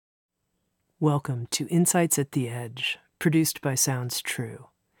Welcome to Insights at the Edge, produced by Sounds True.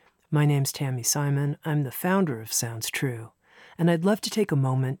 My name's Tami Simon. I'm the founder of Sounds True, and I'd love to take a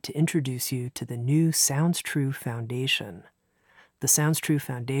moment to introduce you to the new Sounds True Foundation. The Sounds True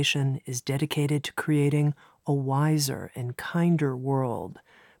Foundation is dedicated to creating a wiser and kinder world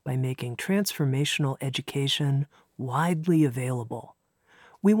by making transformational education widely available.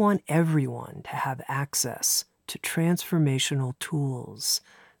 We want everyone to have access to transformational tools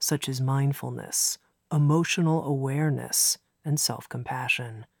such as mindfulness, emotional awareness, and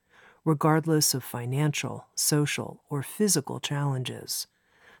self-compassion, regardless of financial, social, or physical challenges.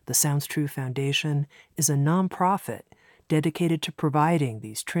 The Sounds True Foundation is a nonprofit dedicated to providing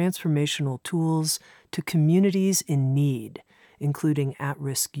these transformational tools to communities in need, including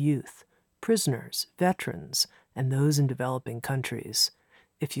at-risk youth, prisoners, veterans, and those in developing countries.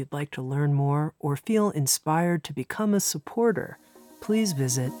 If you'd like to learn more or feel inspired to become a supporter, please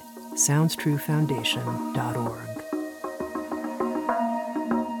visit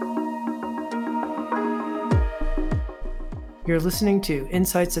SoundsTrueFoundation.org. You're listening to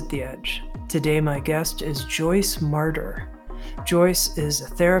Insights at the Edge. Today, my guest is Joyce Marter. Joyce is a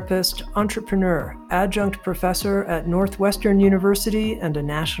therapist, entrepreneur, adjunct professor at Northwestern University, and a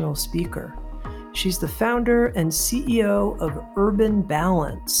national speaker. She's the founder and CEO of Urban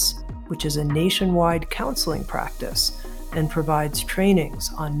Balance, which is a nationwide counseling practice and provides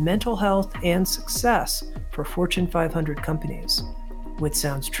trainings on mental health and success for Fortune 500 companies. With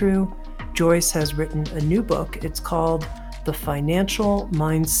Sounds True, Joyce has written a new book. It's called The Financial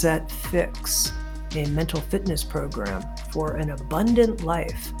Mindset Fix, a mental fitness program for an abundant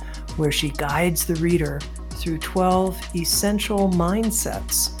life, where she guides the reader through 12 essential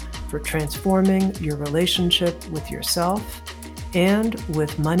mindsets for transforming your relationship with yourself and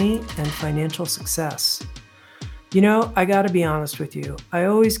with money and financial success. You know, I gotta be honest with you, I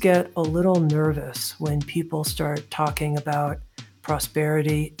always get a little nervous when people start talking about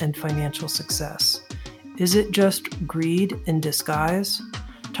prosperity and financial success. Is it just greed in disguise?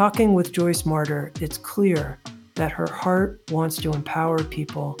 Talking with Joyce Marter, it's clear that her heart wants to empower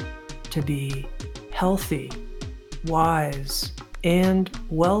people to be healthy, wise, and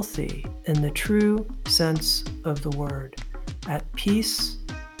wealthy in the true sense of the word, at peace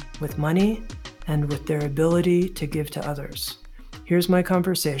with money and with their ability to give to others. Here's my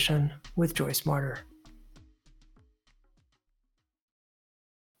conversation with Joyce Marter.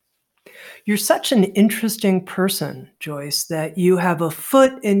 You're such an interesting person, Joyce, that you have a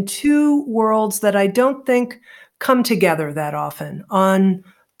foot in two worlds that I don't think come together that often. On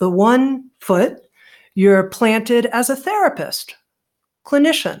the one foot, you're planted as a therapist,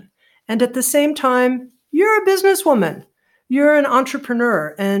 clinician, and at the same time, you're a businesswoman. You're an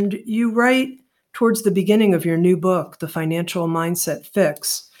entrepreneur, and you write towards the beginning of your new book, The Financial Mindset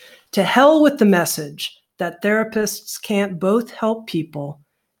Fix, to hell with the message that therapists can't both help people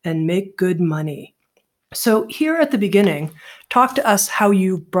and make good money. So here at the beginning, talk to us how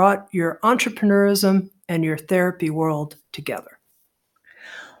you brought your entrepreneurism and your therapy world together.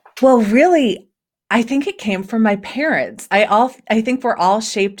 Well, really, I think it came from my parents. I think we're all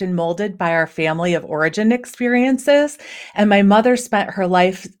shaped and molded by our family of origin experiences. And my mother spent her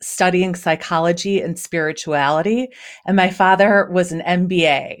life studying psychology and spirituality, and my father was an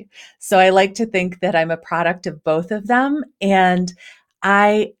MBA. So I like to think that I'm a product of both of them. And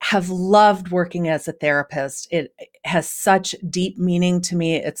I have loved working as a therapist. It has such deep meaning to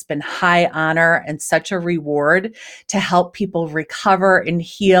me. It's been high honor and such a reward to help people recover and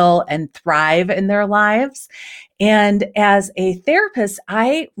heal and thrive in their lives. And as a therapist,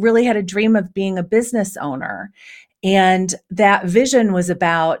 I really had a dream of being a business owner. And that vision was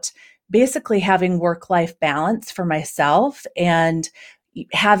about basically having work-life balance for myself and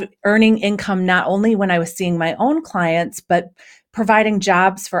have earning income not only when I was seeing my own clients, but providing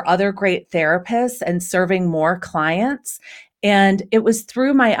jobs for other great therapists and serving more clients. And it was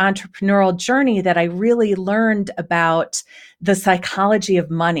through my entrepreneurial journey that I really learned about the psychology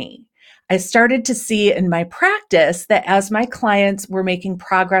of money. I started to see in my practice that as my clients were making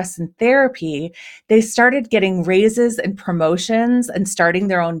progress in therapy, they started getting raises and promotions and starting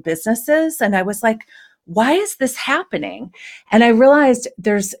their own businesses. And I was like, why is this happening? And I realized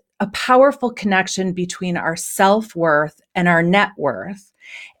there's a powerful connection between our self-worth and our net worth.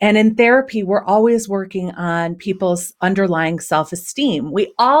 And in therapy, we're always working on people's underlying self-esteem.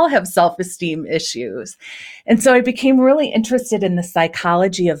 We all have self-esteem issues. And so I became really interested in the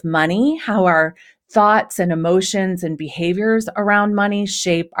psychology of money, how our thoughts and emotions and behaviors around money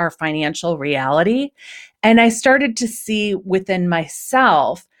shape our financial reality. And I started to see within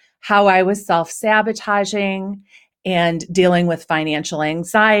myself how I was self-sabotaging and dealing with financial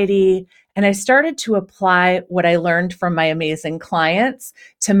anxiety And I started to apply what I learned from my amazing clients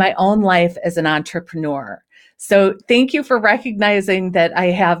to my own life as an entrepreneur. So thank you for recognizing that I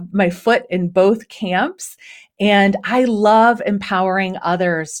have my foot in both camps. And I love empowering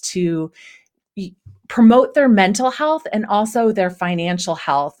others to promote their mental health and also their financial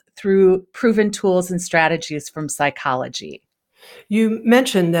health through proven tools and strategies from psychology. You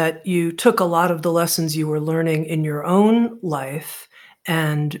mentioned that you took a lot of the lessons you were learning in your own life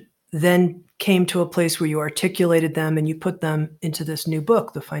and then came to a place where you articulated them and you put them into this new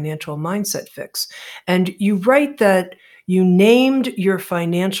book, The Financial Mindset Fix. And you write that you named your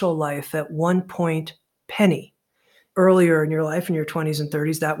financial life at one point Penny. Earlier in your life, in your 20s and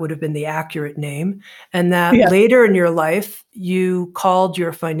 30s, that would have been the accurate name. And that Yes. later in your life, you called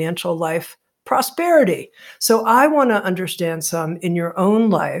your financial life prosperity. So I want to understand some in your own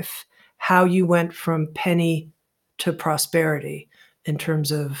life how you went from penny to prosperity in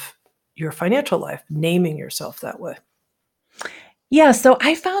terms of your financial life, naming yourself that way. Yeah, so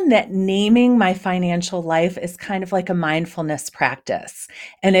I found that naming my financial life is kind of like a mindfulness practice,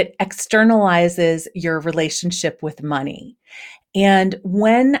 and it externalizes your relationship with money. And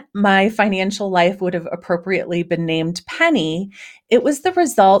when my financial life would have appropriately been named Penny, it was the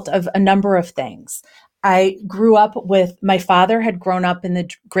result of a number of things. I grew up with my father had grown up in the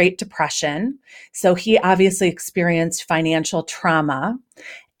Great Depression, so he obviously experienced financial trauma.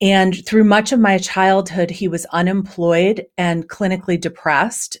 And through much of my childhood, he was unemployed and clinically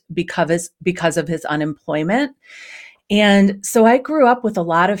depressed because of his unemployment. And so I grew up with a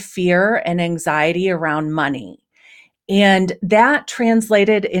lot of fear and anxiety around money. And that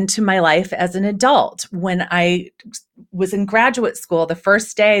translated into my life as an adult. When I was in graduate school, the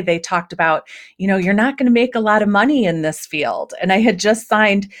first day they talked about, you're not going to make a lot of money in this field. And I had just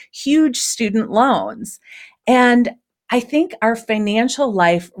signed huge student loans. And I think our financial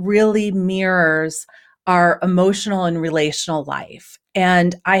life really mirrors our emotional and relational life.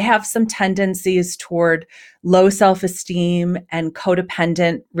 And I have some tendencies toward low self esteem and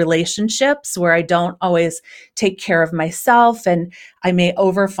codependent relationships where I don't always take care of myself and I may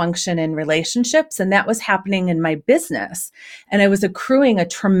overfunction in relationships. And that was happening in my business. And I was accruing a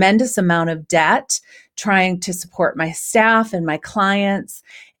tremendous amount of debt, trying to support my staff and my clients,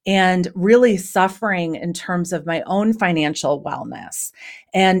 and really suffering in terms of my own financial wellness.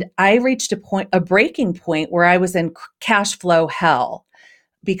 And I reached a breaking point where I was in cash flow hell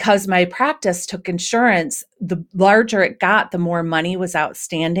because my practice took insurance. The larger it got, the more money was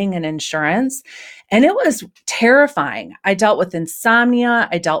outstanding in insurance. And it was terrifying. I dealt with insomnia.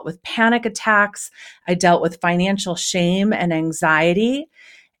 I dealt with panic attacks. I dealt with financial shame and anxiety,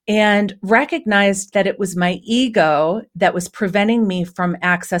 and recognized that it was my ego that was preventing me from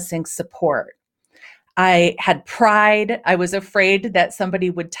accessing support. I had pride. I was afraid that somebody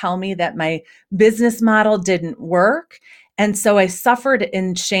would tell me that my business model didn't work. And so I suffered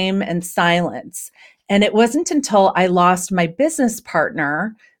in shame and silence. And it wasn't until I lost my business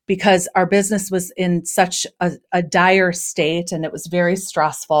partner, because our business was in such a dire state and it was very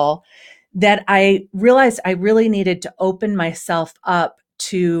stressful, that I realized I really needed to open myself up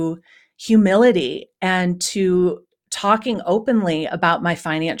to humility and to talking openly about my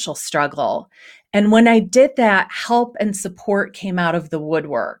financial struggle. And when I did that, help and support came out of the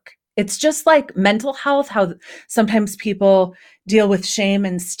woodwork. It's just like mental health, how sometimes people deal with shame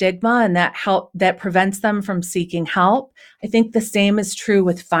and stigma, and that prevents them from seeking help. I think the same is true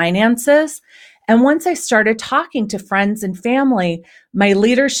with finances. And once I started talking to friends and family, my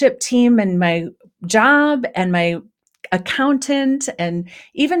leadership team and my job and my accountant and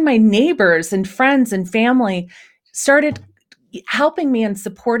even my neighbors and friends and family started helping me and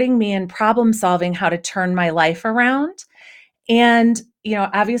supporting me in problem solving how to turn my life around. And,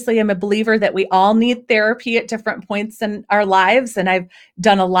 obviously, I'm a believer that we all need therapy at different points in our lives. And I've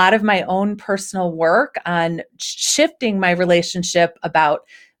done a lot of my own personal work on shifting my relationship about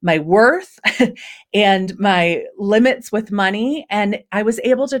my worth and my limits with money. And I was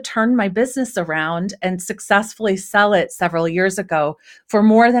able to turn my business around and successfully sell it several years ago for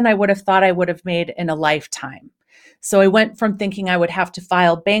more than I would have thought I would have made in a lifetime. So I went from thinking I would have to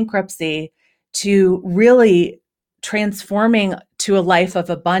file bankruptcy to really transforming to a life of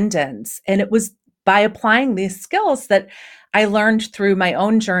abundance. And it was by applying these skills that I learned through my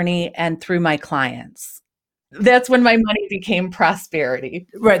own journey and through my clients. That's when my money became prosperity.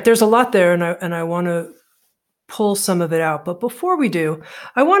 Right. There's a lot there, and I want to pull some of it out. But before we do,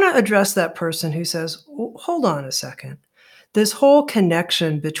 I want to address that person who says, hold on a second. This whole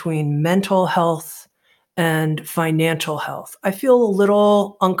connection between mental health and financial health, I feel a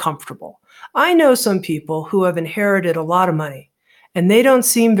little uncomfortable. I know some people who have inherited a lot of money and they don't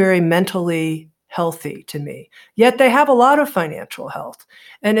seem very mentally healthy to me. Yet they have a lot of financial health.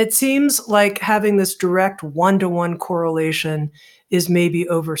 And it seems like having this direct one-to-one correlation is maybe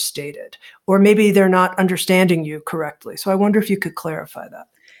overstated, or maybe they're not understanding you correctly. So I wonder if you could clarify that.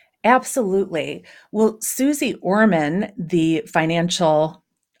 Absolutely. Well, Susie Orman, the financial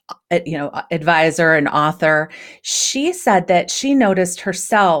advisor and author, she said that she noticed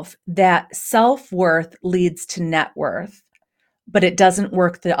herself that self-worth leads to net worth, but it doesn't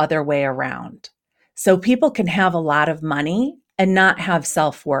work the other way around. So people can have a lot of money and not have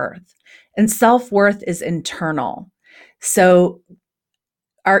self-worth. And self-worth is internal. So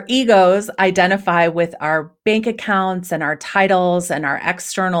our egos identify with our bank accounts and our titles and our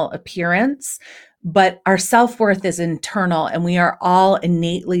external appearance, but our self-worth is internal, and we are all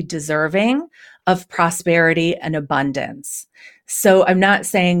innately deserving of prosperity and abundance. So I'm not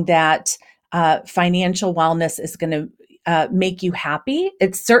saying that financial wellness is going to make you happy.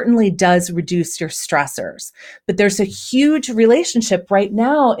 It certainly does reduce your stressors, but there's a huge relationship right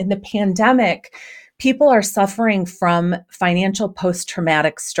now in the pandemic. People are suffering from financial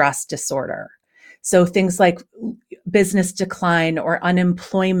post-traumatic stress disorder. So things like business decline or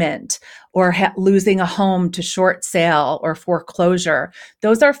unemployment or losing a home to short sale or foreclosure,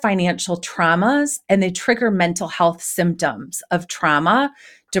 those are financial traumas, and they trigger mental health symptoms of trauma,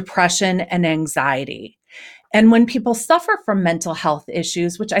 depression, and anxiety. And when people suffer from mental health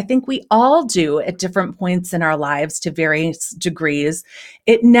issues, which I think we all do at different points in our lives to various degrees,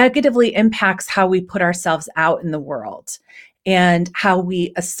 it negatively impacts how we put ourselves out in the world and how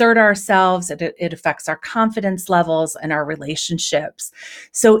we assert ourselves. It affects our confidence levels and our relationships.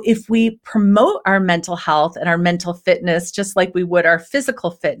 So if we promote our mental health and our mental fitness, just like we would our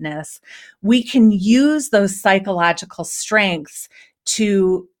physical fitness, we can use those psychological strengths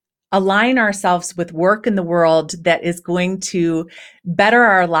to align ourselves with work in the world that is going to better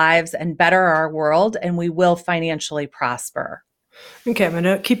our lives and better our world, and we will financially prosper. Okay, I'm going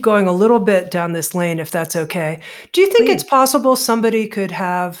to keep going a little bit down this lane if that's okay. Do you think it's Please. possible somebody could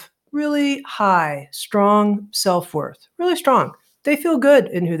have really high, strong self-worth, really strong? They feel good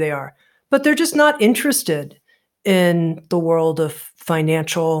in who they are, but they're just not interested in the world of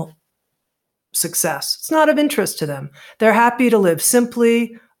financial success. It's not of interest to them. They're happy to live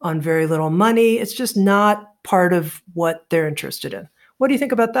simply on very little money. It's just not part of what they're interested in. What do you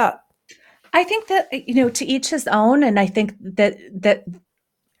think about that? I think that, to each his own. And I think that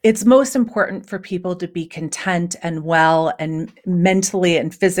it's most important for people to be content and well and mentally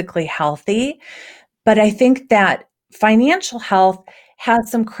and physically healthy. But I think that financial health has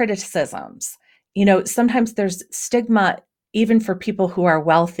some criticisms. Sometimes there's stigma even for people who are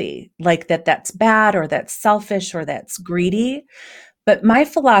wealthy, like that's bad or that's selfish or that's greedy. But my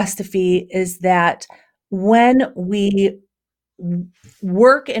philosophy is that when we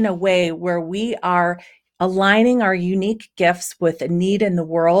work in a way where we are aligning our unique gifts with a need in the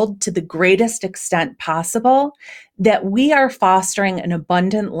world to the greatest extent possible, that we are fostering an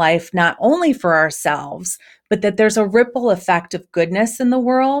abundant life, not only for ourselves, but that there's a ripple effect of goodness in the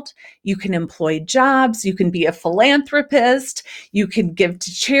world. You can employ jobs, you can be a philanthropist, you can give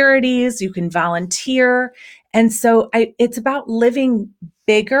to charities, you can volunteer. And so it's about living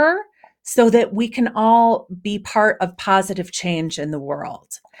bigger so that we can all be part of positive change in the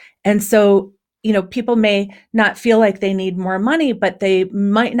world. And so, people may not feel like they need more money, but they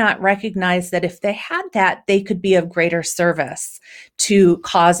might not recognize that if they had that, they could be of greater service to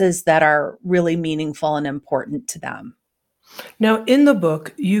causes that are really meaningful and important to them. Now, in the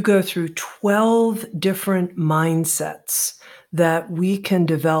book, you go through 12 different mindsets that we can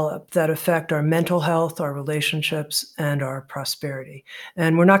develop that affect our mental health, our relationships, and our prosperity.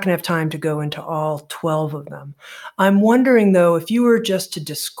 And we're not going to have time to go into all 12 of them. I'm wondering, though, if you were just to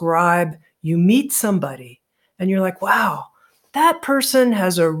describe, you meet somebody and you're like, wow, that person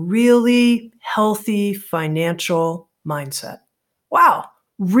has a really healthy financial mindset. Wow,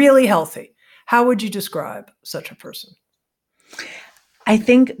 really healthy. How would you describe such a person? I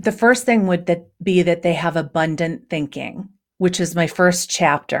think the first thing would be that they have abundant thinking, which is my first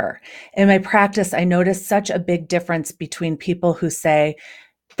chapter. In my practice, I noticed such a big difference between people who say,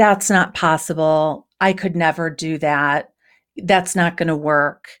 that's not possible, I could never do that, that's not going to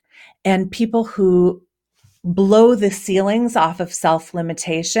work, and people who blow the ceilings off of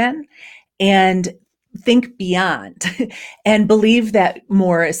self-limitation and think beyond and believe that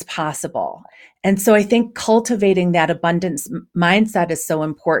more is possible. And so I think cultivating that abundance mindset is so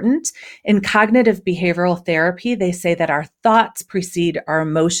important. In cognitive behavioral therapy, they say that our thoughts precede our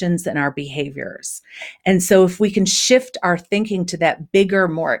emotions and our behaviors. And so if we can shift our thinking to that bigger,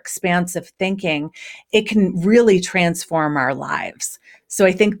 more expansive thinking, it can really transform our lives. So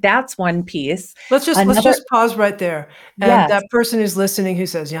I think that's one piece. Let's Another, just pause right there. And yes. that person who's listening who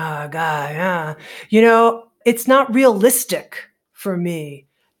says, "Yeah, guy, yeah," it's not realistic for me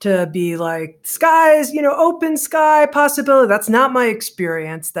to be like skies, open sky possibility. That's not my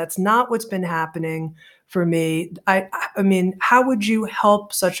experience. That's not what's been happening for me. I mean, how would you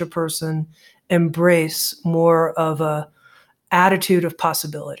help such a person embrace more of a attitude of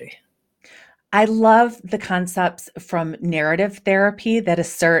possibility? I love the concepts from narrative therapy that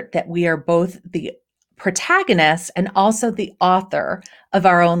assert that we are both the protagonist and also the author of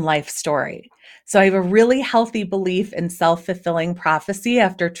our own life story. So I have a really healthy belief in self-fulfilling prophecy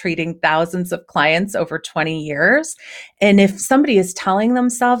after treating thousands of clients over 20 years. And if somebody is telling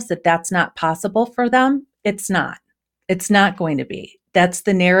themselves that that's not possible for them, it's not. It's not going to be. That's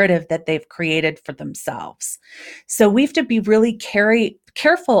the narrative that they've created for themselves. So we have to be really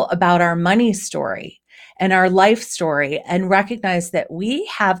careful about our money story and our life story and recognize that we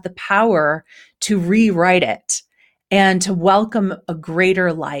have the power to rewrite it and to welcome a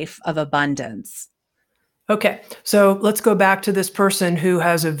greater life of abundance. Okay, so let's go back to this person who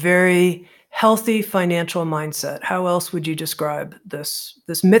has a very healthy financial mindset. How else would you describe this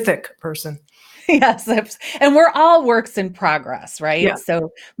mythic person? Yes, and we're all works in progress, Yeah. right?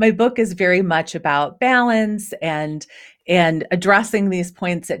 So my book is very much about balance and addressing these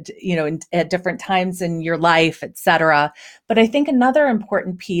points at at different times in your life, et cetera. But I think another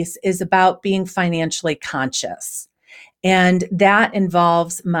important piece is about being financially conscious. And that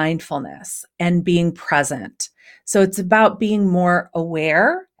involves mindfulness and being present. So it's about being more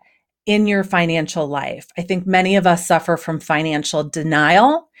aware in your financial life. I think many of us suffer from financial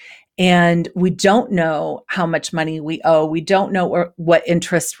denial and we don't know how much money we owe. We don't know what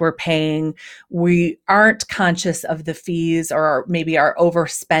interest we're paying. We aren't conscious of the fees or maybe our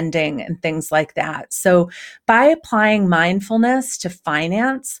overspending and things like that. So by applying mindfulness to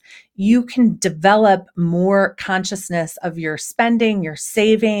finance, you can develop more consciousness of your spending, your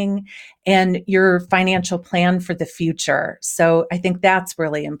saving, and your financial plan for the future. So I think that's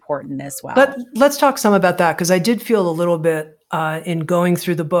really important as well. Let's talk some about that because I did feel a little bit in going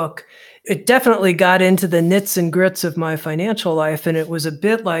through the book. It definitely got into the nits and grits of my financial life. And it was a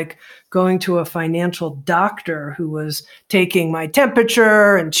bit like going to a financial doctor who was taking my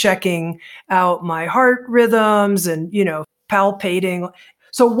temperature and checking out my heart rhythms and, palpating.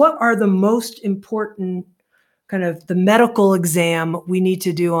 So, what are the most important kind of the medical exam we need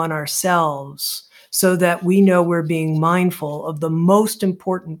to do on ourselves so that we know we're being mindful of the most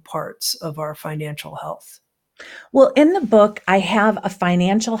important parts of our financial health? Well, in the book, I have a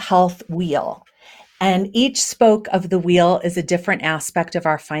financial health wheel. And each spoke of the wheel is a different aspect of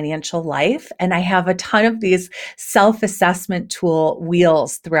our financial life. And I have a ton of these self assessment tool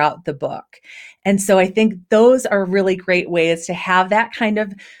wheels throughout the book. And so I think those are really great ways to have that kind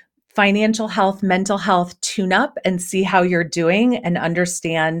of financial health, mental health tune up and see how you're doing and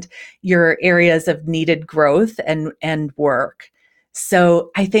understand your areas of needed growth and work.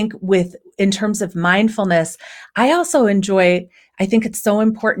 So I think in terms of mindfulness, I think it's so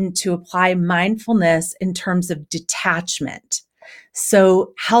important to apply mindfulness in terms of detachment.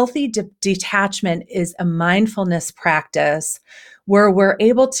 So healthy detachment is a mindfulness practice where we're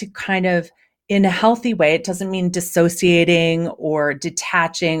able to kind of in a healthy way. It doesn't mean dissociating or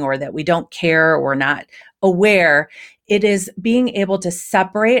detaching or that we don't care or not aware. It is being able to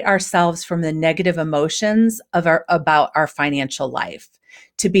separate ourselves from the negative emotions about our financial life,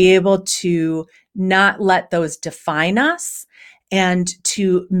 to be able to not let those define us and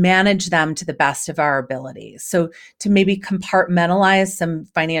to manage them to the best of our abilities. So to maybe compartmentalize some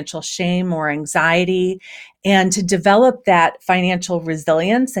financial shame or anxiety and to develop that financial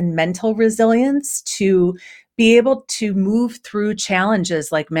resilience and mental resilience to be able to move through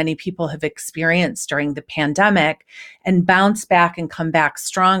challenges like many people have experienced during the pandemic and bounce back and come back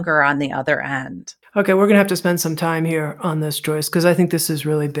stronger on the other end. Okay, we're going to have to spend some time here on this, Joyce, because I think this is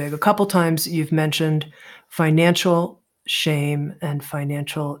really big. A couple times you've mentioned financial shame and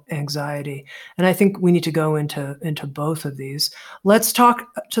financial anxiety. And I think we need to go into both of these. Let's talk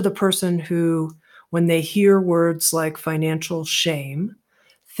to the person who, when they hear words like financial shame,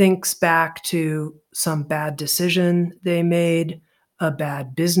 thinks back to some bad decision they made, a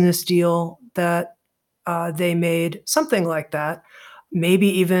bad business deal that they made, something like that. Maybe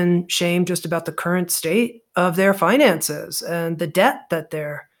even shame just about the current state of their finances and the debt that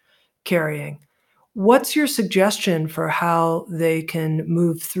they're carrying. What's your suggestion for how they can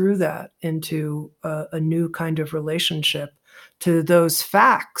move through that into a new kind of relationship to those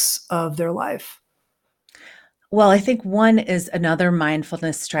facts of their life? Well, I think one is another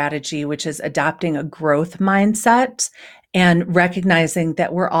mindfulness strategy, which is adopting a growth mindset and recognizing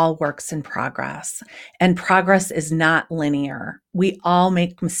that we're all works in progress. And progress is not linear. We all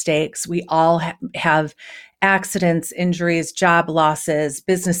make mistakes. We all have accidents, injuries, job losses,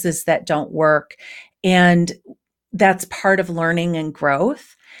 businesses that don't work. And that's part of learning and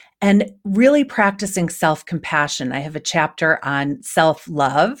growth. And really practicing self compassion. I have a chapter on self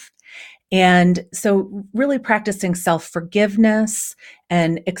love, and so, really practicing self forgiveness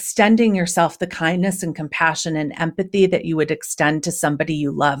and extending yourself the kindness and compassion and empathy that you would extend to somebody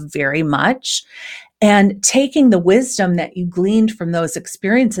you love very much. And taking the wisdom that you gleaned from those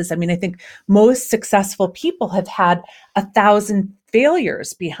experiences. I mean, I think most successful people have had 1,000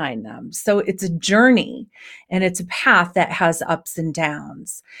 failures behind them. So, it's a journey and it's a path that has ups and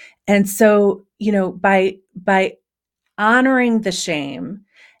downs. And so, by honoring the shame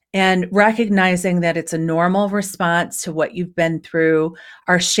and recognizing that it's a normal response to what you've been through.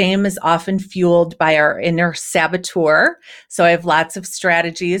 Our shame is often fueled by our inner saboteur. So I have lots of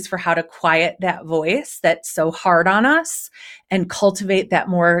strategies for how to quiet that voice that's so hard on us and cultivate that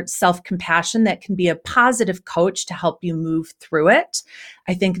more self-compassion that can be a positive coach to help you move through it.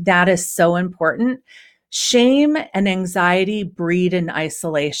 I think that is so important. Shame and anxiety breed in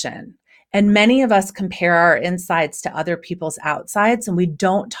isolation. And many of us compare our insides to other people's outsides, and we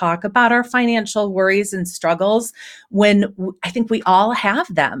don't talk about our financial worries and struggles when I think we all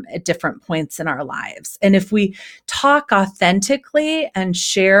have them at different points in our lives. And if we talk authentically and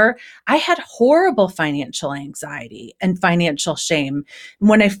share, I had horrible financial anxiety and financial shame.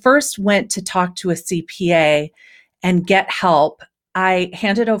 When I first went to talk to a CPA and get help, I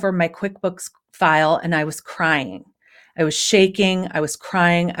handed over my QuickBooks file and I was crying. I was shaking, I was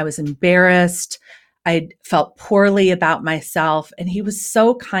crying, I was embarrassed. I felt poorly about myself. And he was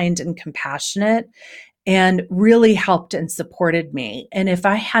so kind and compassionate and really helped and supported me. And if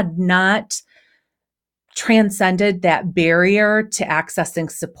I had not transcended that barrier to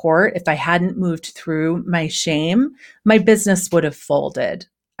accessing support, if I hadn't moved through my shame, my business would have folded.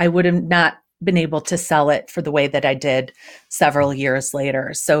 I would have not been able to sell it for the way that I did several years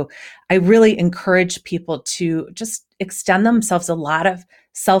later. So I really encourage people to just extend themselves a lot of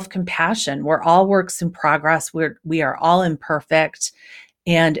self-compassion. We're all works in progress. We are all imperfect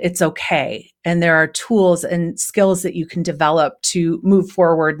and it's okay. And there are tools and skills that you can develop to move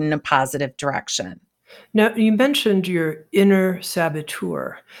forward in a positive direction. Now, you mentioned your inner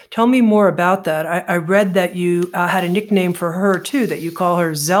saboteur. Tell me more about that. I read that you had a nickname for her too, that you call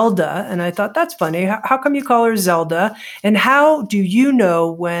her Zelda. And I thought that's funny. How come you call her Zelda? And how do you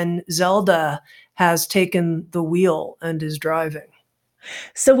know when Zelda has taken the wheel and is driving?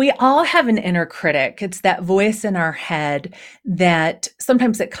 So we all have an inner critic. It's that voice in our head that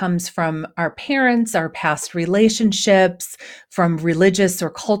sometimes it comes from our parents, our past relationships, from religious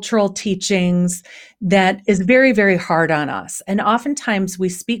or cultural teachings that is very, very hard on us. And oftentimes we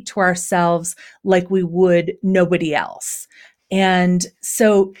speak to ourselves like we would nobody else. And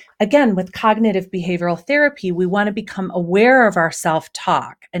so, again, with cognitive behavioral therapy, we want to become aware of our self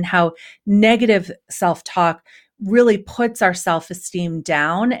talk and how negative self talk really puts our self-esteem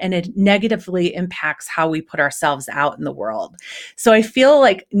down and it negatively impacts how we put ourselves out in the world. So I feel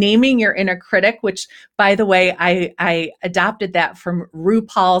like naming your inner critic, which by the way, I adopted that from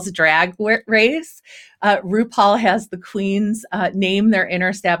RuPaul's drag race. RuPaul has the queens name their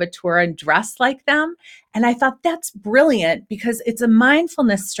inner saboteur and dress like them. And I thought that's brilliant because it's a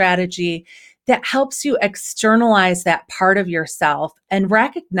mindfulness strategy that helps you externalize that part of yourself and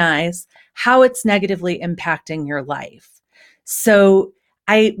recognize how it's negatively impacting your life. So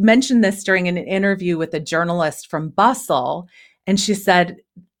I mentioned this during an interview with a journalist from Bustle, and she said,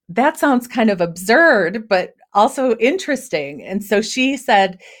 that sounds kind of absurd, but also interesting. And so she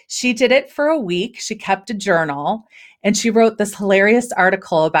said she did it for a week. She kept a journal and she wrote this hilarious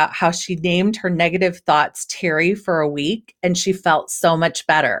article about how she named her negative thoughts Terry for a week and she felt so much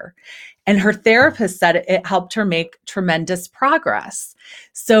better. And her therapist said it helped her make tremendous progress.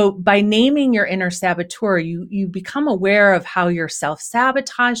 So by naming your inner saboteur, you become aware of how you're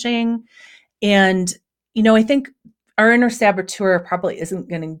self-sabotaging. And, I think our inner saboteur probably isn't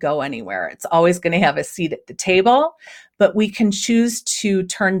going to go anywhere. It's always going to have a seat at the table, but we can choose to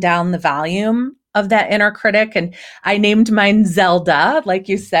turn down the volume of that inner critic. And I named mine Zelda, like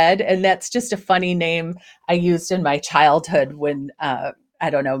you said, and that's just a funny name I used in my childhood when, I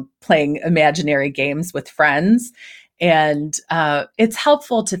don't know, playing imaginary games with friends. And it's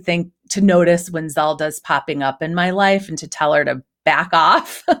helpful to think to notice when Zelda's popping up in my life and to tell her to back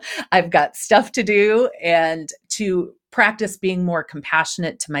off. I've got stuff to do, and to practice being more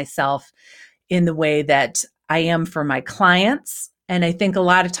compassionate to myself in the way that I am for my clients. And I think a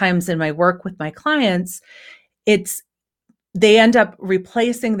lot of times in my work with my clients, it's they end up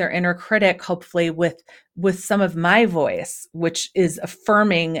replacing their inner critic, hopefully, with some of my voice, which is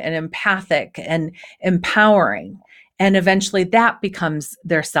affirming and empathic and empowering. And eventually that becomes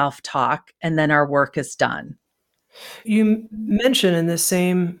their self-talk, and then our work is done. You mention in the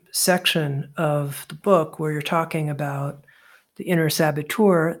same section of the book where you're talking about the inner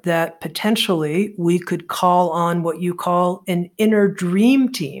saboteur that potentially we could call on what you call an inner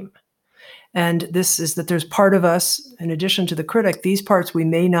dream team. And this is that there's part of us, in addition to the critic, these parts we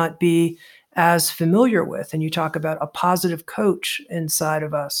may not be as familiar with. And you talk about a positive coach inside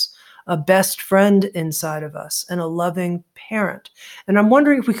of us, a best friend inside of us, and a loving parent. And I'm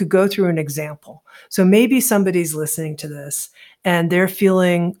wondering if we could go through an example. So maybe somebody's listening to this and they're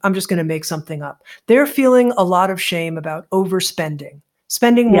feeling, I'm just going to make something up. They're feeling a lot of shame about overspending,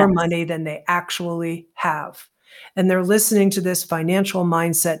 spending more Yes. money than they actually have. And they're listening to this financial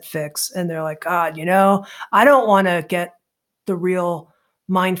mindset fix and they're like, God, I don't want to get the real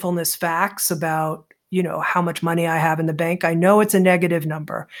mindfulness facts about, how much money I have in the bank. I know it's a negative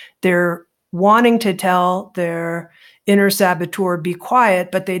number. They're wanting to tell their inner saboteur, be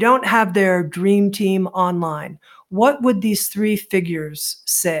quiet, but they don't have their dream team online. What would these three figures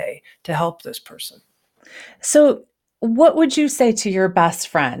say to help this person? So, what would you say to your best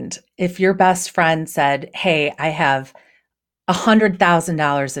friend if your best friend said, "Hey, I have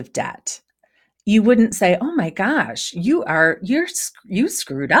 $100,000 of debt"? You wouldn't say, "Oh my gosh, you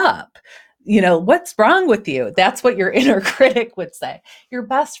screwed up. What's wrong with you?" That's what your inner critic would say. Your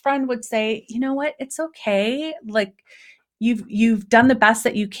best friend would say, "You know what? It's okay. Like, you've done the best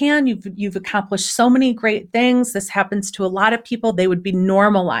that you can. You've accomplished so many great things. This happens to a lot of people." They would be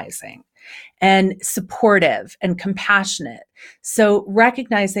normalizing and supportive and compassionate. So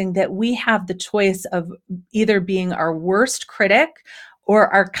recognizing that we have the choice of either being our worst critic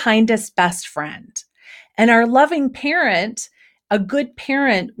or our kindest best friend. And our loving parent, a good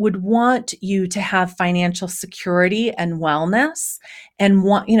parent, would want you to have financial security and wellness, and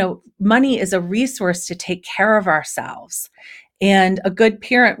money is a resource to take care of ourselves. And a good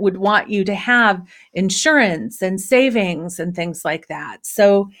parent would want you to have insurance and savings and things like that.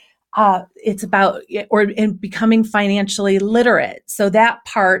 So it's about, or in becoming financially literate. So that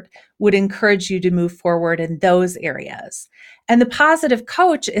part would encourage you to move forward in those areas. And the positive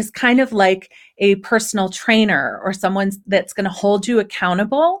coach is kind of like a personal trainer or someone that's going to hold you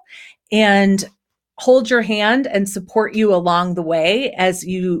accountable and hold your hand and support you along the way as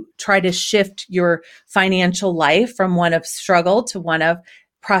you try to shift your financial life from one of struggle to one of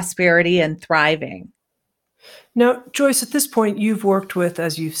prosperity and thriving. Now, Joyce, at this point, you've worked with,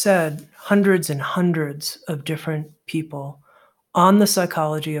 as you've said, hundreds and hundreds of different people on the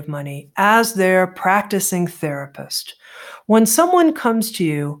psychology of money as their practicing therapist. When someone comes to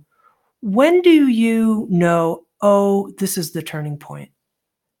you, when do you know, oh, this is the turning point?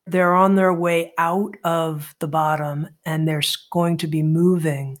 They're on their way out of the bottom and they're going to be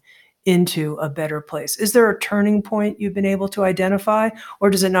moving into a better place. Is there a turning point you've been able to identify, or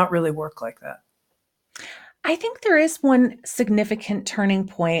does it not really work like that? I think there is one significant turning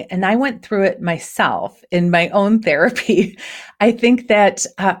point, and I went through it myself in my own therapy. I think that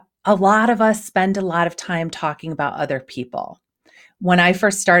a lot of us spend a lot of time talking about other people. When I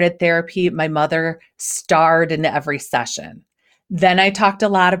first started therapy, my mother starred in every session. Then I talked a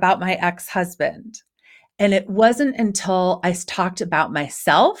lot about my ex husband. And it wasn't until I talked about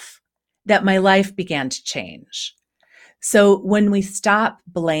myself that my life began to change. So when we stop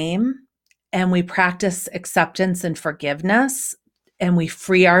blame and we practice acceptance and forgiveness, and we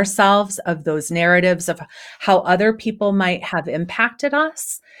free ourselves of those narratives of how other people might have impacted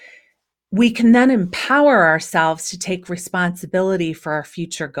us, we can then empower ourselves to take responsibility for our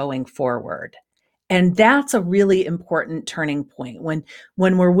future going forward. And that's a really important turning point when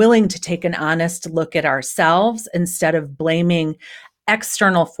we're willing to take an honest look at ourselves instead of blaming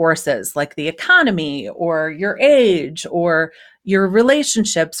external forces like the economy or your age or your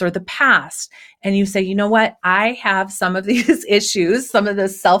relationships or the past. And you say, you know what? I have some of these issues, some of the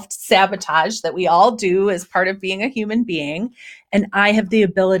self-sabotage that we all do as part of being a human being. And I have the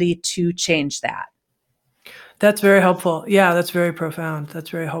ability to change that. That's very helpful. Yeah, that's very profound. That's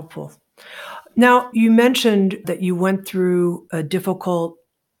very helpful. Now, you mentioned that you went through a difficult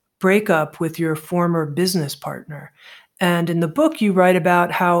breakup with your former business partner. And in the book, you write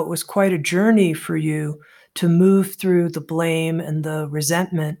about how it was quite a journey for you to move through the blame and the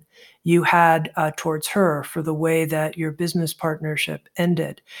resentment you had towards her for the way that your business partnership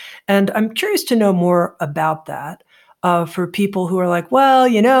ended. And I'm curious to know more about that for people who are like, well,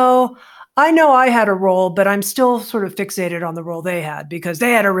 I know I had a role, but I'm still sort of fixated on the role they had because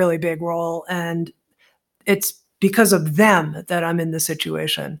they had a really big role. And it's because of them that I'm in the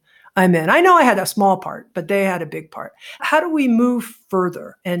situation I'm in. I know I had a small part, but they had a big part. How do we move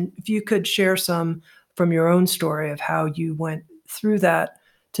further? And if you could share some from your own story of how you went through that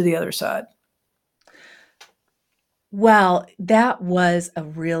to the other side. Well, that was a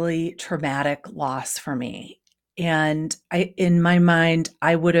really traumatic loss for me. And in my mind,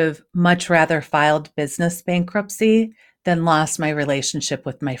 I would have much rather filed business bankruptcy than lost my relationship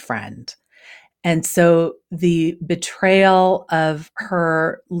with my friend. And so the betrayal of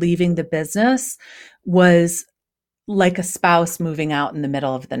her leaving the business was like a spouse moving out in the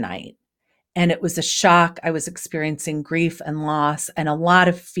middle of the night. And it was a shock. I was experiencing grief and loss and a lot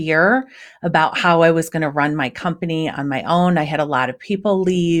of fear about how I was going to run my company on my own. I had a lot of people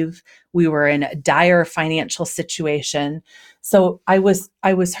leave. We were in a dire financial situation. So I was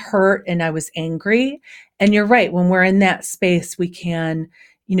hurt and I was angry. And you're right, when we're in that space, we can,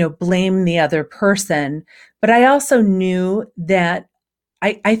 blame the other person. But I also knew that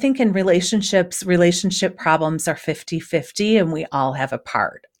I think in relationships, relationship problems are 50-50, and we all have a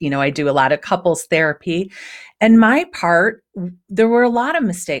part. I do a lot of couples therapy, and my part, there were a lot of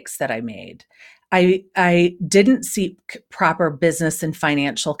mistakes that I made. I didn't seek proper business and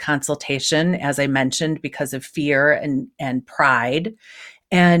financial consultation, as I mentioned, because of fear and pride.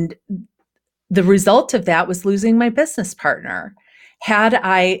 And the result of that was losing my business partner. Had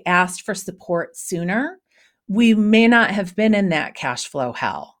I asked for support sooner, we may not have been in that cash flow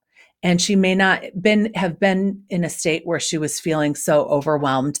hell. And she may not have been in a state where she was feeling so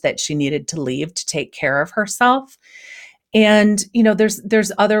overwhelmed that she needed to leave to take care of herself. And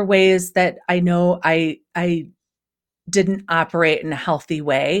there's other ways that I know I didn't operate in a healthy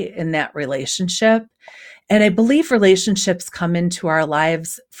way in that relationship. And I believe relationships come into our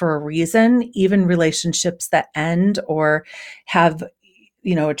lives for a reason, even relationships that end or have,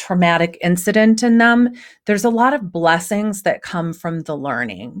 a traumatic incident in them. There's a lot of blessings that come from the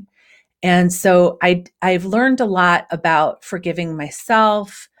learning. And so I've learned a lot about forgiving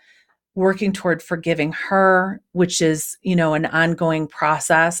myself, working toward forgiving her, which is, an ongoing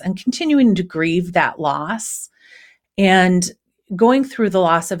process, and continuing to grieve that loss. And going through the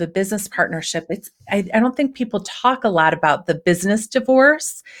loss of a business partnership, I don't think people talk a lot about the business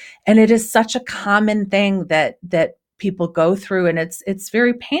divorce, and it is such a common thing that people go through, and it's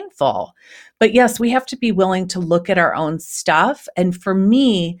very painful. But yes, we have to be willing to look at our own stuff. And for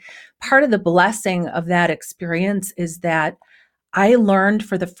me, part of the blessing of that experience is that I learned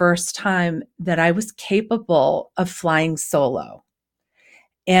for the first time that I was capable of flying solo.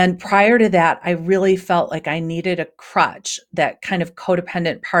 And prior to that, I really felt like I needed a crutch. That kind of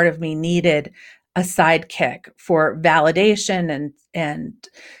codependent part of me needed a sidekick for validation and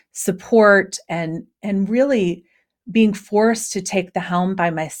support and really being forced to take the helm by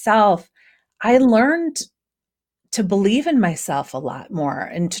myself. I learned to believe in myself a lot more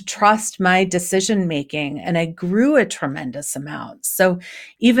and to trust my decision making. And I grew a tremendous amount. So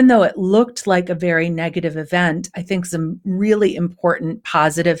even though it looked like a very negative event, I think some really important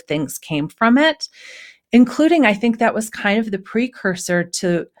positive things came from it, including I think that was kind of the precursor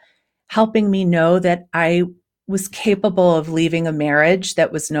to helping me know that I was capable of leaving a marriage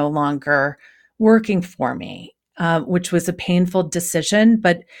that was no longer working for me, which was a painful decision.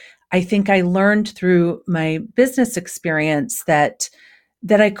 But I think I learned through my business experience that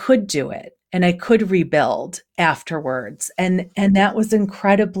I could do it and I could rebuild afterwards. And that was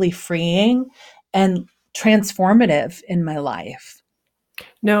incredibly freeing and transformative in my life.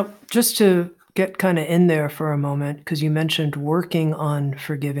 Now, just to get kind of in there for a moment, because you mentioned working on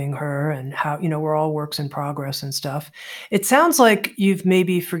forgiving her and how, we're all works in progress and stuff. It sounds like you've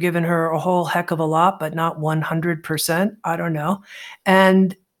maybe forgiven her a whole heck of a lot, but not 100%. I don't know.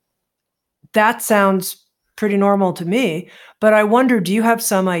 And that sounds pretty normal to me. But I wonder, do you have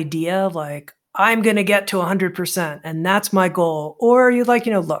some idea like, I'm going to get to 100% and that's my goal? Or are you like,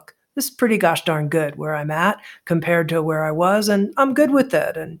 look, this is pretty gosh darn good where I'm at compared to where I was, and I'm good with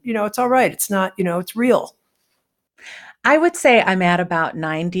it. And, it's all right. It's not, it's real. I would say I'm at about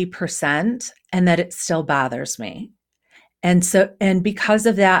 90% and that it still bothers me. And because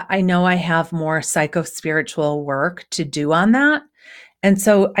of that, I know I have more psycho-spiritual work to do on that. And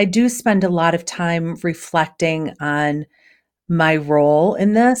so I do spend a lot of time reflecting on my role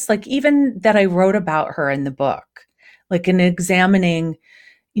in this, like even that I wrote about her in the book, like in examining,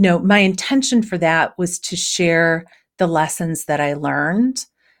 my intention for that was to share the lessons that I learned,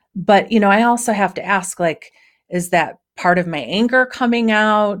 But, I also have to ask, like, is that part of my anger coming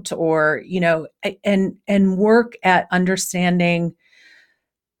out? Or, and work at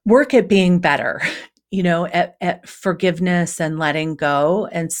being better, at forgiveness and letting go.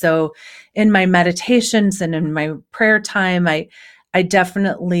 And so in my meditations and in my prayer time, I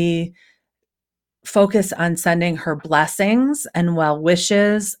definitely focus on sending her blessings and well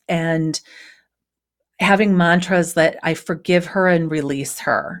wishes and having mantras that I forgive her and release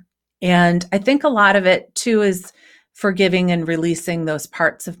her. And I think a lot of it too is forgiving and releasing those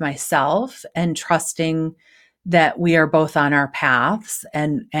parts of myself and trusting that we are both on our paths,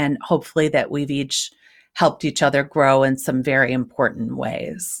 and hopefully that we've each helped each other grow in some very important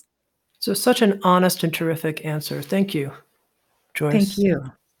ways. So, such an honest and terrific answer. Thank you, Thank Joyce. you.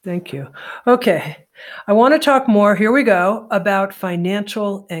 Thank you. Okay. I want to talk more, here we go, about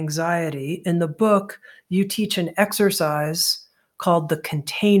financial anxiety. In the book, you teach an exercise called the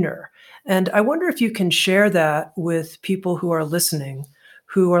container. And I wonder if you can share that with people who are listening,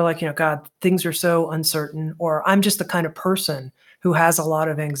 who are like, God, things are so uncertain, or I'm just the kind of person who has a lot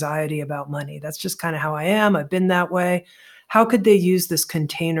of anxiety about money. That's just kind of how I am. I've been that way. How could they use this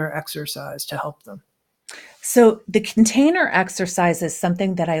container exercise to help them? So, the container exercise is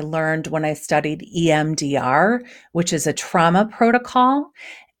something that I learned when I studied EMDR, which is a trauma protocol.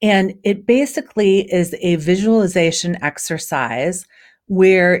 And it basically is a visualization exercise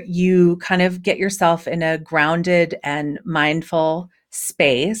where you kind of get yourself in a grounded and mindful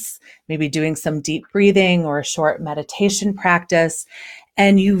space, maybe doing some deep breathing or a short meditation practice,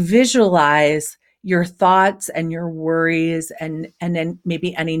 and you visualize your thoughts and your worries, and then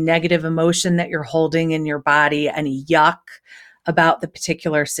maybe any negative emotion that you're holding in your body, any yuck about the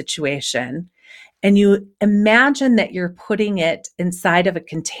particular situation. And you imagine that you're putting it inside of a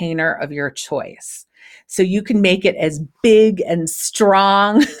container of your choice. So you can make it as big and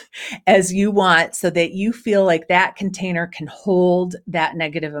strong as you want so that you feel like that container can hold that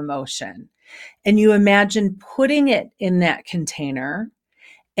negative emotion. And you imagine putting it in that container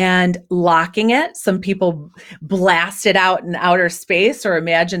and locking it. Some people blast it out in outer space, or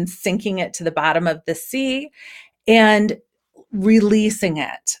imagine sinking it to the bottom of the sea and releasing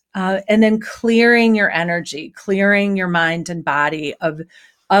it. And then clearing your energy, clearing your mind and body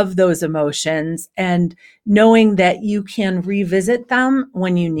of those emotions, and knowing that you can revisit them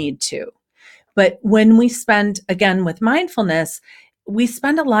when you need to. But when we spend, again, with mindfulness, we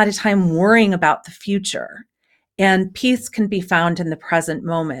spend a lot of time worrying about the future. And peace can be found in the present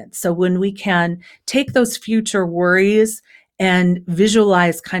moment. So when we can take those future worries and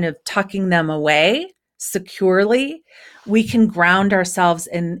visualize kind of tucking them away securely, we can ground ourselves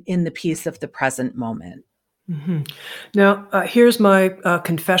in the peace of the present moment. Mhm. Now, here's my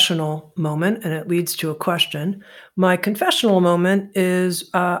confessional moment, and it leads to a question. My confessional moment is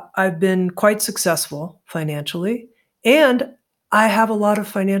I've been quite successful financially, and I have a lot of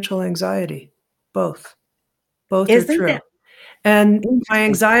financial anxiety. Both. Both are Isn't true. that And my interesting?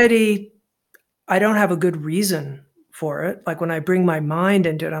 anxiety, I don't have a good reason for it. Like when I bring my mind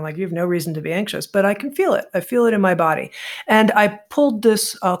into it, I'm like, you have no reason to be anxious, but I can feel it. I feel it in my body. And I pulled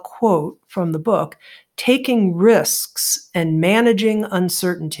this quote from the book: taking risks and managing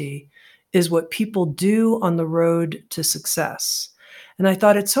uncertainty is what people do on the road to success. And I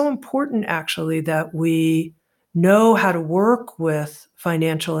thought it's so important actually that we know how to work with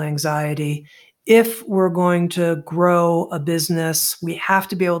financial anxiety. If we're going to grow a business, we have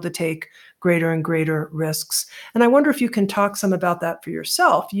to be able to take greater and greater risks. And I wonder if you can talk some about that for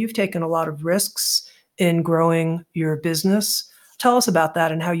yourself. You've taken a lot of risks in growing your business. Tell us about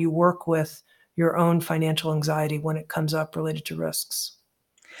that and how you work with your own financial anxiety when it comes up related to risks.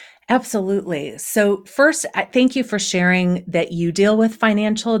 Absolutely. So, first, thank you for sharing that you deal with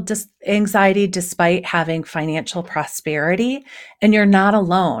financial anxiety despite having financial prosperity, and you're not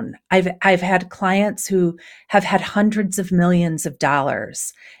alone. I've had clients who have had hundreds of millions of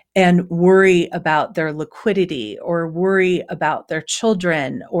dollars and worry about their liquidity, or worry about their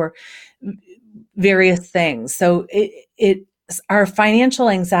children, or various things. So, our financial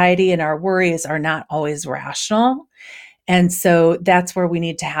anxiety and our worries are not always rational. And so that's where we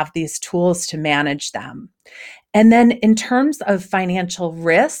need to have these tools to manage them. And then in terms of financial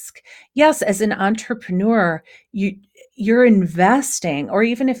risk, yes, as an entrepreneur, you're investing, or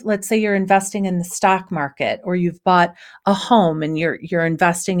even if, let's say, you're investing in the stock market, or you've bought a home and you're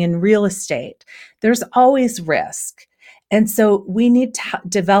investing in real estate, there's always risk. And so we need to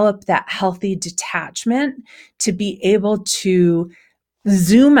develop that healthy detachment to be able to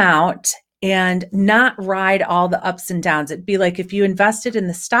zoom out and not ride all the ups and downs. It'd be like if you invested in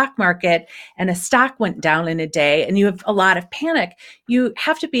the stock market and a stock went down in a day and you have a lot of panic, you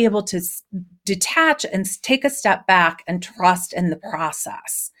have to be able to detach and take a step back and trust in the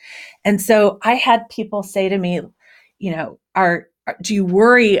process. And so I had people say to me, do you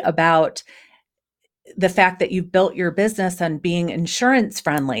worry about the fact that you've built your business on being insurance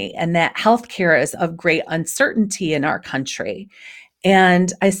friendly and that healthcare is of great uncertainty in our country?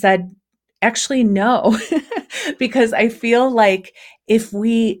 And I said, actually, no, because I feel like if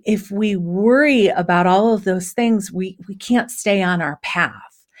we worry about all of those things, we can't stay on our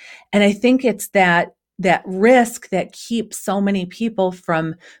path. And I think it's that risk that keeps so many people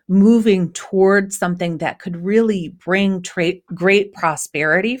from moving towards something that could really bring great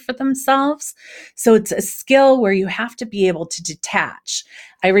prosperity for themselves. So it's a skill where you have to be able to detach.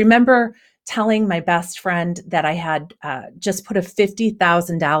 I remember telling my best friend that I had just put a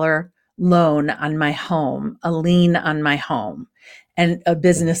 $50,000 loan on my home, a lien on my home, and a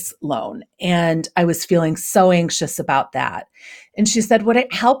business loan. And I was feeling so anxious about that. And she said, would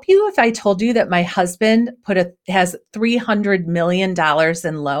it help you if I told you that my husband has $300 million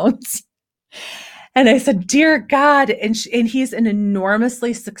in loans? And I said, dear God, and he's an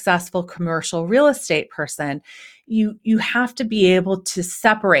enormously successful commercial real estate person. You have to be able to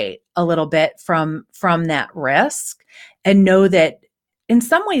separate a little bit from that risk and know that in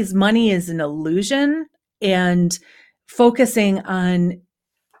some ways money is an illusion, and focusing on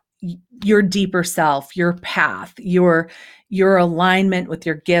your deeper self, your path, your alignment with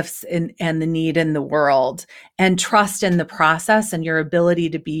your gifts and the need in the world, and trust in the process and your ability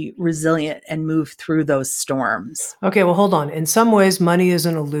to be resilient and move through those storms. Okay, well, hold on. In some ways, money is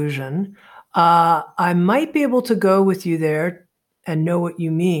an illusion. I might be able to go with you there and know what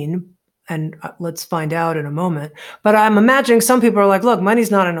you mean. And let's find out in a moment. But I'm imagining some people are like, look,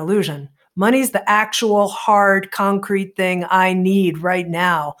 money's not an illusion. Money's the actual hard, concrete thing I need right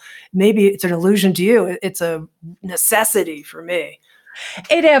now. Maybe it's an illusion to you. It's a necessity for me.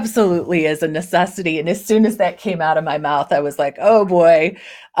 It absolutely is a necessity. And as soon as that came out of my mouth, I was like, oh boy,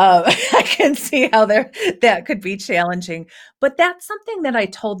 I can see how that could be challenging. But that's something that I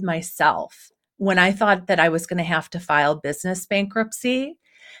told myself when I thought that I was going to have to file business bankruptcy.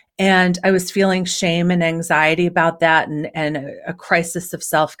 And I was feeling shame and anxiety about that, and a crisis of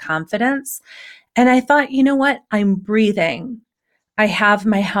self-confidence. And I thought, you know what? I'm breathing. I have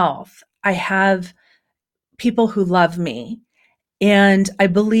my health. I have people who love me. And I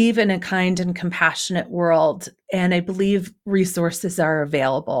believe in a kind and compassionate world. And I believe resources are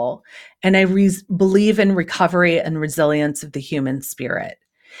available. And I believe in recovery and resilience of the human spirit.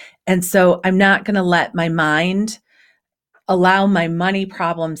 And so I'm not going to let my mind allow my money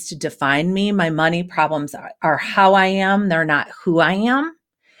problems to define me. My money problems are how I am. They're not who I am.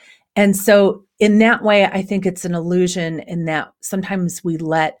 And so in that way, I think it's an illusion in that sometimes we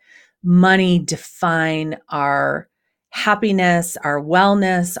let money define our happiness, our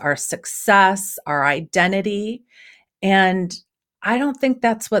wellness, our success, our identity. And I don't think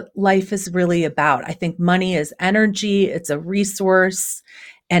that's what life is really about. I think money is energy, it's a resource,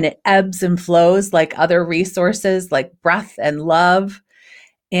 and it ebbs and flows like other resources, like breath and love.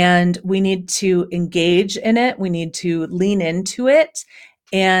 And we need to engage in it. We need to lean into it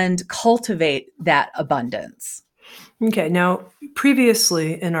and cultivate that abundance. Okay. Now,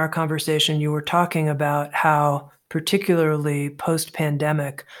 previously in our conversation, you were talking about how, particularly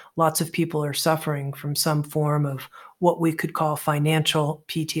post-pandemic, lots of people are suffering from some form of what we could call financial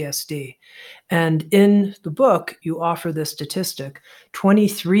PTSD. And in the book, you offer this statistic: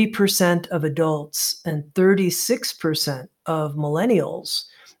 23% of adults and 36% of millennials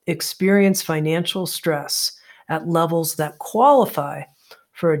experience financial stress at levels that qualify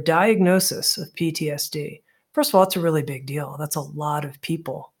for a diagnosis of PTSD. First of all, it's a really big deal. That's a lot of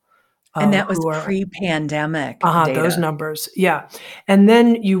people And that was who are pre-pandemic those data. numbers. Yeah. And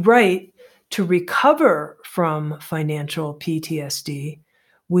then you write, to recover from financial PTSD,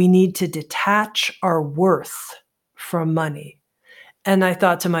 we need to detach our worth from money. And I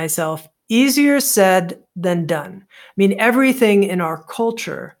thought to myself, easier said than done. I mean, everything in our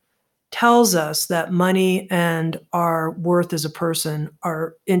culture tells us that money and our worth as a person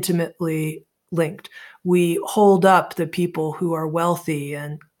are intimately linked. We hold up the people who are wealthy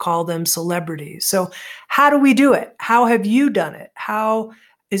and call them celebrities. So how do we do it? How have you done it?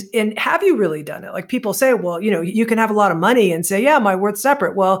 And have you really done it? Like, people say, well, you can have a lot of money and say, yeah, my worth's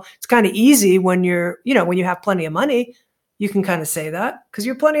separate. Well, it's kind of easy when when you have plenty of money, you can kind of say that because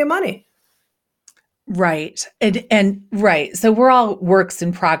you have plenty of money. Right. And right. So we're all works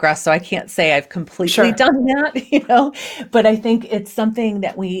in progress. So I can't say I've completely Sure. done that, but I think it's something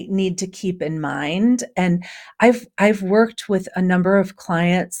that we need to keep in mind. And I've worked with a number of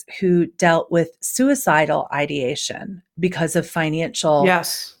clients who dealt with suicidal ideation because of financial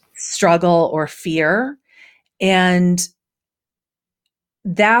Yes. struggle or fear. And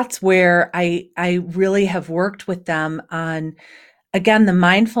that's where I really have worked with them on, again, the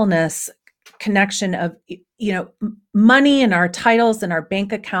mindfulness connection of, money and our titles and our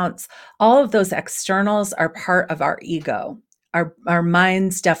bank accounts. All of those externals are part of our ego, our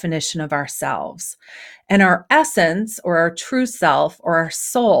mind's definition of ourselves. And our essence, or our true self, or our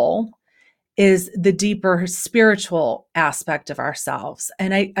soul, is the deeper spiritual aspect of ourselves.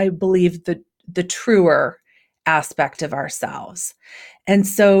 And I believe the truer aspect of ourselves. And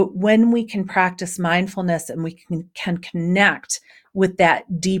so when we can practice mindfulness and we can connect with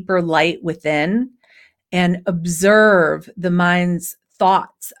that deeper light within and observe the mind's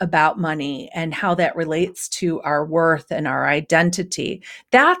thoughts about money and how that relates to our worth and our identity,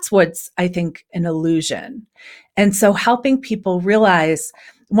 that's what's, I think, an illusion. And so helping people realize,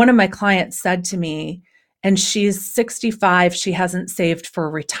 one of my clients said to me, and she's 65, she hasn't saved for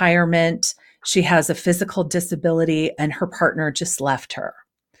retirement, she has a physical disability, and her partner just left her,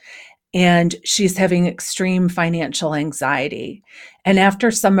 and she's having extreme financial anxiety. And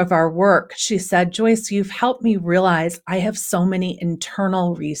after some of our work, she said, Joyce, you've helped me realize I have so many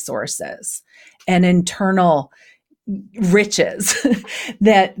internal resources and internal riches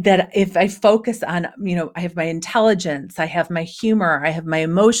that if I focus on, I have my intelligence, I have my humor, I have my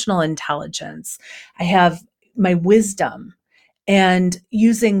emotional intelligence, I have my wisdom. And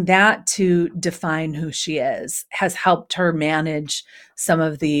using that to define who she is has helped her manage some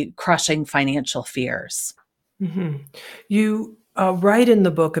of the crushing financial fears. Hmm. You write in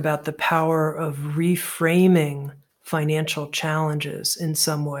the book about the power of reframing financial challenges in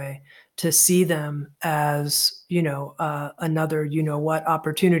some way to see them as, another, what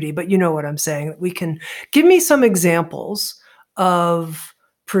opportunity. But you know what I'm saying? We can give me some examples of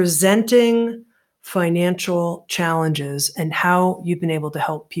presenting financial challenges and how you've been able to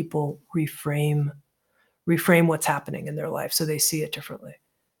help people reframe what's happening in their life so they see it differently.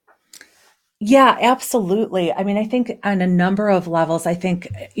 Yeah, absolutely. I mean, I think on a number of levels, I think,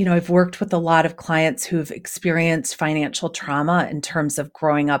 I've worked with a lot of clients who've experienced financial trauma in terms of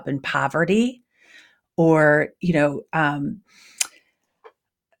growing up in poverty or,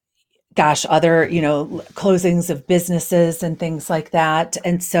 other, closings of businesses and things like that.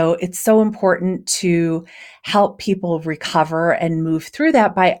 And so it's so important to help people recover and move through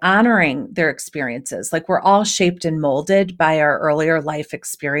that by honoring their experiences. Like, we're all shaped and molded by our earlier life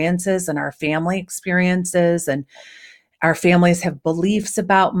experiences and our family experiences, and our families have beliefs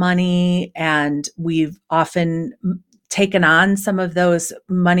about money, and we've often taken on some of those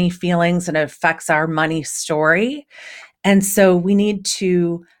money feelings, and it affects our money story. And so we need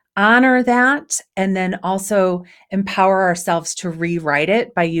to honor that and then also empower ourselves to rewrite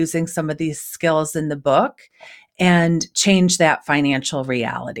it by using some of these skills in the book and change that financial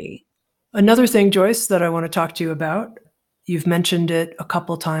reality. Another thing, Joyce, that I want to talk to you about, you've mentioned it a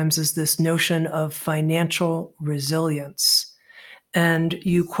couple times, is this notion of financial resilience. And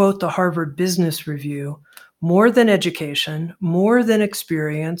you quote the Harvard Business Review: more than education, more than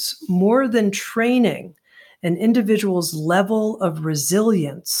experience, more than training, an individual's level of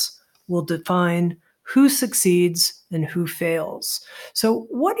resilience will define who succeeds and who fails. So,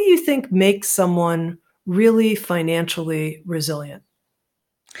 what do you think makes someone really financially resilient?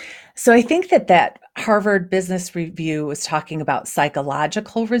 So I think that Harvard Business Review was talking about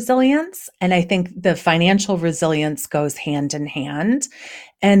psychological resilience, and I think the financial resilience goes hand in hand.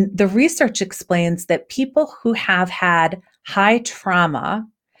 And the research explains that people who have had high trauma,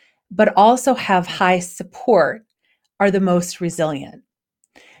 but also have high support, are the most resilient.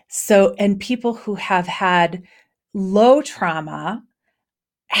 So, and people who have had low trauma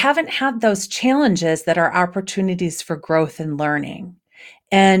haven't had those challenges that are opportunities for growth and learning.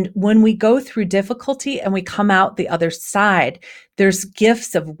 And when we go through difficulty and we come out the other side, there's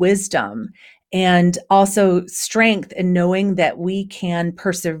gifts of wisdom and also strength in knowing that we can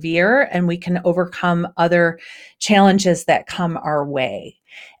persevere and we can overcome other challenges that come our way.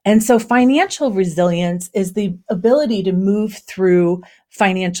 And so financial resilience is the ability to move through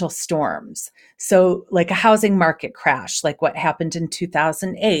financial storms. So, like a housing market crash, like what happened in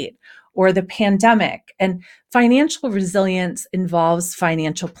 2008, or the pandemic. And financial resilience involves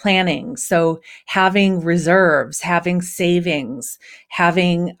financial planning. So having reserves, having savings,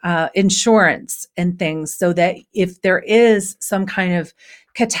 having insurance and things, so that if there is some kind of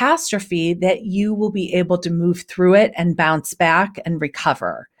catastrophe, that you will be able to move through it and bounce back and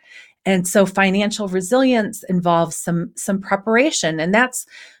recover. And so financial resilience involves some preparation, and that's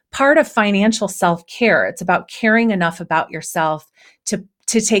part of financial self-care. It's about caring enough about yourself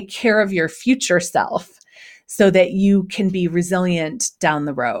to take care of your future self so that you can be resilient down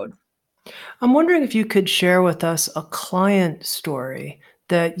the road. I'm wondering if you could share with us a client story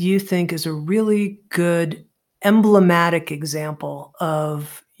that you think is a really good emblematic example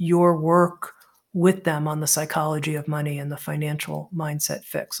of your work with them on the psychology of money and the financial mindset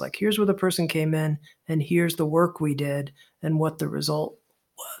fix. Like, here's where the person came in, and here's the work we did, and what the result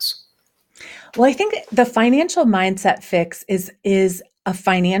was. Well, I think the financial mindset fix is a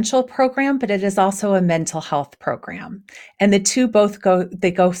financial program, but it is also a mental health program. And the two both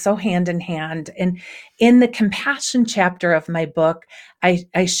go so hand in hand. And in the compassion chapter of my book,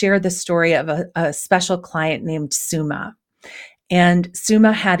 I share the story of a special client named Suma. And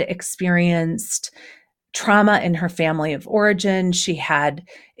Suma had experienced trauma in her family of origin. She had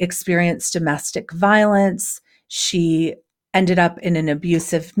experienced domestic violence. She ended up in an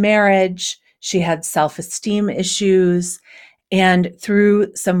abusive marriage. She had self-esteem issues. And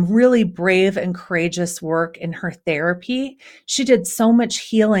through some really brave and courageous work in her therapy, she did so much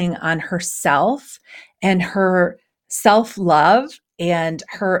healing on herself and her self-love and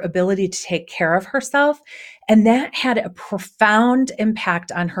her ability to take care of herself. And that had a profound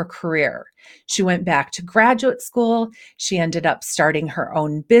impact on her career. She went back to graduate school. She ended up starting her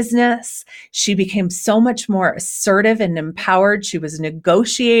own business. She became so much more assertive and empowered. She was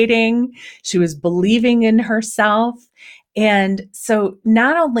negotiating. She was believing in herself. And so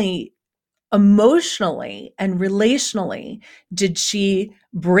not only emotionally and relationally did she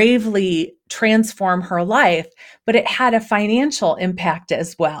bravely transform her life, but it had a financial impact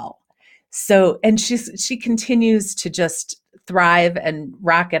as well. So, and she continues to just thrive and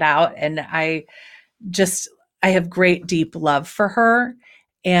rock it out. And I have great deep love for her.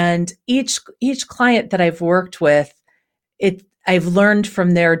 And each client that I've worked with, I've learned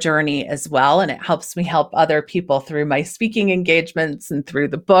from their journey as well, and it helps me help other people through my speaking engagements and through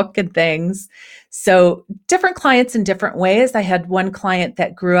the book and things. So different clients in different ways. I had one client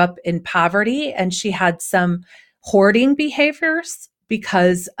that grew up in poverty, and she had some hoarding behaviors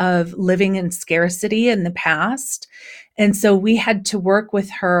because of living in scarcity in the past. And so we had to work with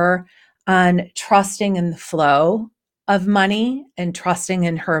her on trusting in the flow of money and trusting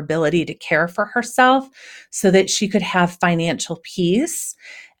in her ability to care for herself so that she could have financial peace.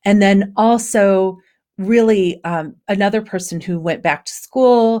 And then also really another person who went back to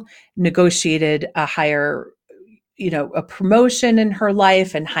school, negotiated a higher, a promotion in her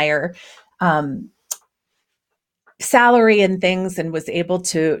life and higher salary and things, and was able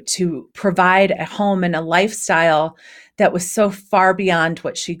to provide a home and a lifestyle that was so far beyond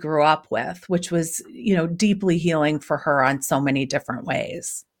what she grew up with, which was, deeply healing for her on so many different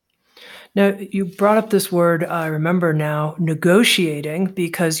ways. Now, you brought up this word, I remember now, negotiating,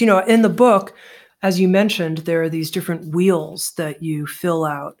 because, in the book, as you mentioned, there are these different wheels that you fill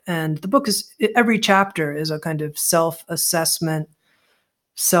out. And the book every chapter is a kind of self-assessment,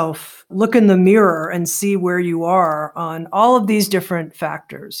 look in the mirror and see where you are on all of these different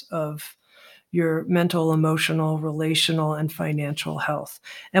factors of your mental, emotional, relational, and financial health.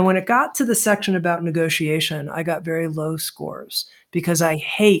 And when it got to the section about negotiation, I got very low scores because I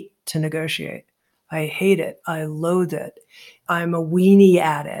hate to negotiate. I hate it. I loathe it. I'm a weenie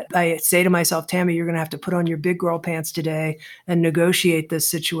at it. I say to myself, Tami, you're going to have to put on your big girl pants today and negotiate this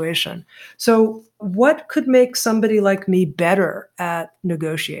situation. So what could make somebody like me better at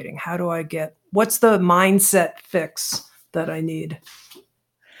negotiating? What's the mindset fix that I need?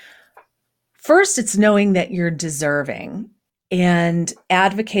 First, it's knowing that you're deserving and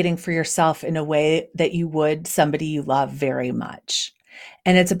advocating for yourself in a way that you would somebody you love very much.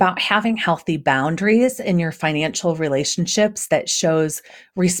 And it's about having healthy boundaries in your financial relationships that shows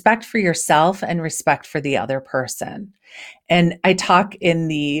respect for yourself and respect for the other person. And I talk in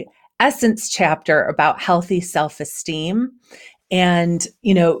the Essence chapter about healthy self-esteem and,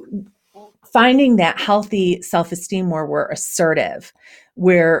 finding that healthy self-esteem where we're assertive,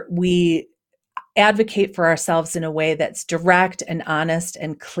 where we advocate for ourselves in a way that's direct and honest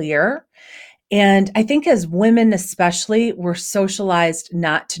and clear. And I think as women, especially, we're socialized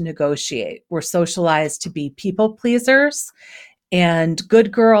not to negotiate. We're socialized to be people pleasers. and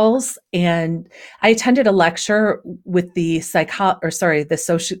Good Girls. And I attended a lecture with the sociologist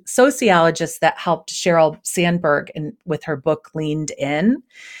that helped Sheryl Sandberg with her book Leaned In.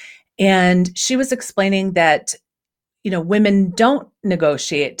 And she was explaining that women don't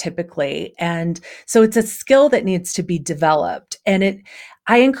negotiate typically. And so it's a skill that needs to be developed. And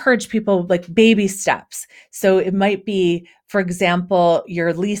I encourage people like baby steps. So it might be, for example,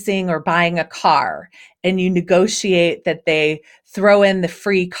 you're leasing or buying a car and you negotiate that they throw in the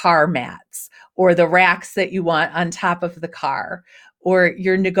free car mats or the racks that you want on top of the car, or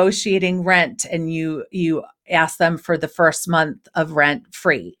you're negotiating rent and you ask them for the first month of rent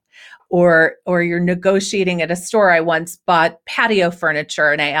free. Or you're negotiating at a store. I once bought patio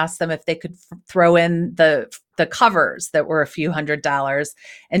furniture and I asked them if they could throw in the covers that were a few $100s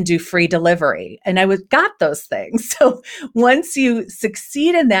and do free delivery. And I got those things. So once you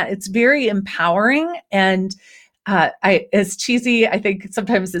succeed in that, it's very empowering. And as cheesy, I think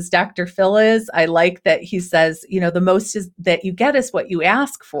sometimes as Dr. Phil is, I like that he says, the most is that you get is what you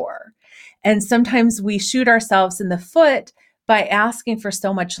ask for. And sometimes we shoot ourselves in the foot by asking for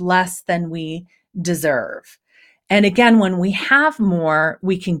so much less than we deserve. And again, when we have more,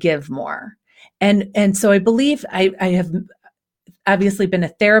 we can give more. And so I believe I have obviously been a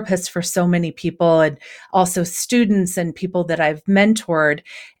therapist for so many people and also students and people that I've mentored.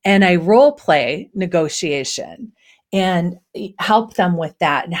 And I role play negotiation and help them with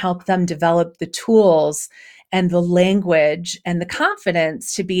that and help them develop the tools and the language and the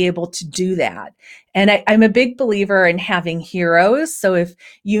confidence to be able to do that. And I'm a big believer in having heroes. So if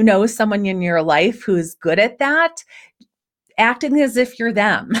you know someone in your life who is good at that, acting as if you're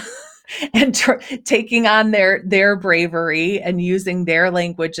them and taking on their bravery and using their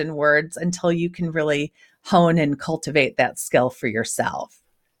language and words until you can really hone and cultivate that skill for yourself.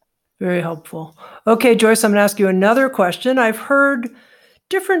 Very helpful. Okay, Joyce, I'm going to ask you another question. I've heard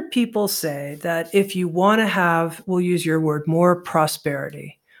different people say that if you want to have, we'll use your word, more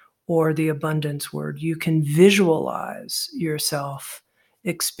prosperity or the abundance word, you can visualize yourself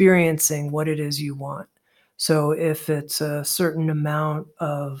experiencing what it is you want. So if it's a certain amount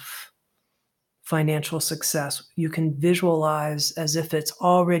of financial success, you can visualize as if it's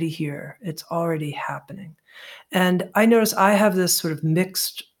already here, it's already happening. And I notice I have this sort of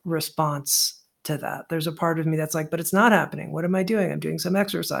mixed response to that. There's a part of me that's like, but it's not happening. What am I doing? I'm doing some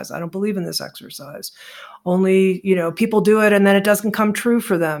exercise. I don't believe in this exercise. Only, people do it and then it doesn't come true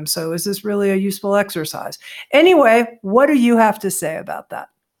for them. So is this really a useful exercise? Anyway, what do you have to say about that?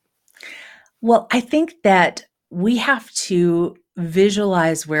 Well, I think that we have to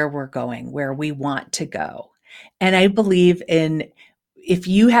visualize where we're going, where we want to go. And I believe if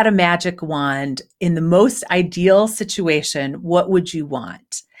you had a magic wand in the most ideal situation, what would you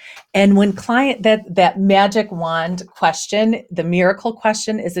want? And when that magic wand question, the miracle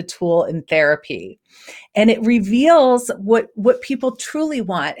question, is a tool in therapy. And it reveals what people truly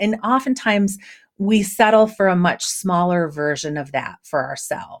want. And oftentimes we settle for a much smaller version of that for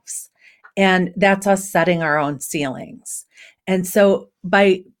ourselves. And that's us setting our own ceilings. And so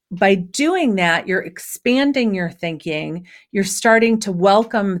by doing that, you're expanding your thinking. You're starting to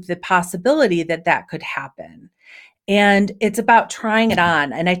welcome the possibility that could happen. And it's about trying it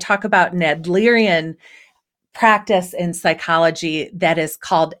on. And I talk about an Adlerian practice in psychology that is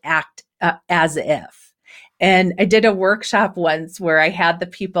called act as if. And I did a workshop once where I had the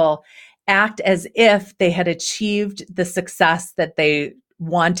people act as if they had achieved the success that they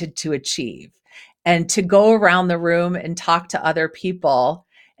wanted to achieve, and to go around the room and talk to other people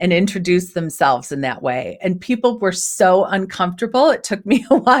and introduce themselves in that way. And people were so uncomfortable. It took me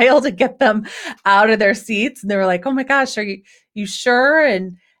a while to get them out of their seats. And they were like, oh my gosh, are you sure?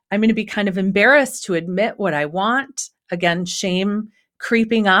 And I'm going to be kind of embarrassed to admit what I want. Again, shame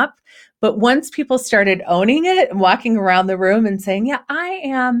creeping up. But once people started owning it and walking around the room and saying, yeah, I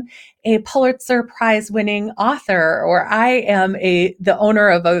am a Pulitzer Prize winning author, or I am the owner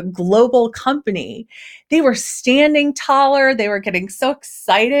of a global company, they were standing taller. They were getting so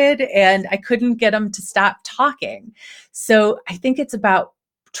excited and I couldn't get them to stop talking. So I think it's about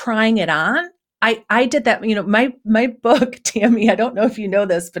trying it on. I did that, my book, Tami, I don't know if you know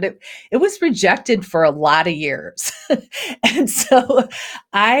this, but it was rejected for a lot of years. And so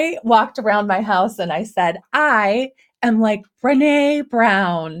I walked around my house and I said, I am like Brené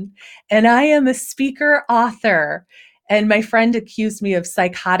Brown and I am a speaker author. And my friend accused me of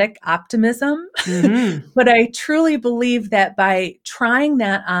psychotic optimism. Mm-hmm. But I truly believe that by trying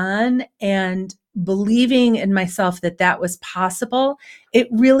that on and believing in myself that was possible, it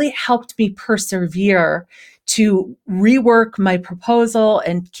really helped me persevere to rework my proposal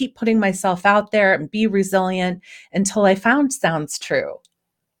and keep putting myself out there and be resilient until I found sounds true.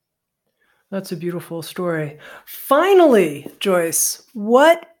 That's a beautiful story. Finally, Joyce,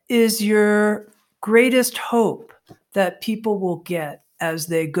 what is your greatest hope that people will get as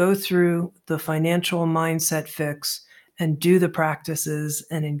they go through the financial mindset fix and do the practices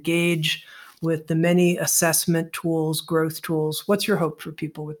and engage with the many assessment tools, growth tools? What's your hope for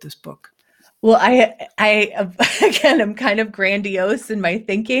people with this book? Well, I again, I'm kind of grandiose in my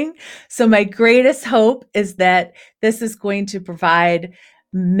thinking. So my greatest hope is that this is going to provide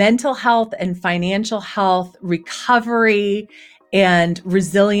mental health and financial health recovery and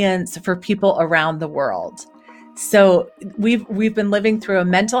resilience for people around the world. So we've been living through a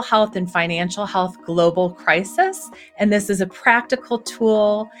mental health and financial health global crisis, and this is a practical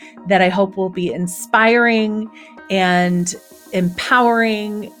tool that I hope will be inspiring and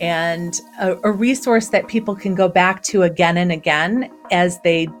empowering and a resource that people can go back to again and again as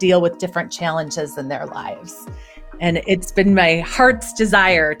they deal with different challenges in their lives. And it's been my heart's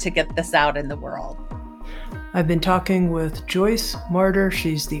desire to get this out in the world. I've been talking with Joyce Marter.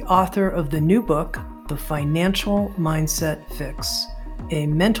 She's the author of the new book, The Financial Mindset Fix, a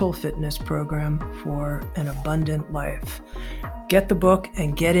mental fitness program for an abundant life. Get the book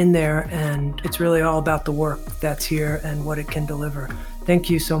and get in there, and it's really all about the work that's here and what it can deliver. Thank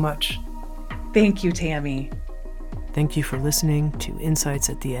you so much. Thank you, Tami. Thank you for listening to Insights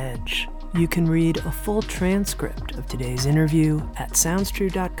at the Edge. You can read a full transcript of today's interview at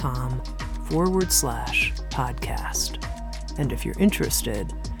soundstrue.com/podcast. And if you're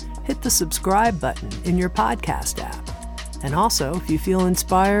interested, hit the subscribe button in your podcast app. And also, if you feel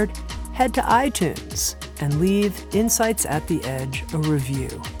inspired, head to iTunes and leave Insights at the Edge a review.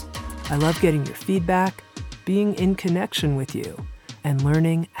 I love getting your feedback, being in connection with you, and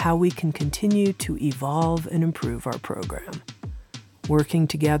learning how we can continue to evolve and improve our program. Working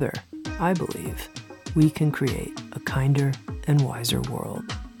together, I believe, we can create a kinder and wiser world.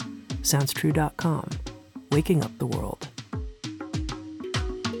 SoundsTrue.com, waking up the world.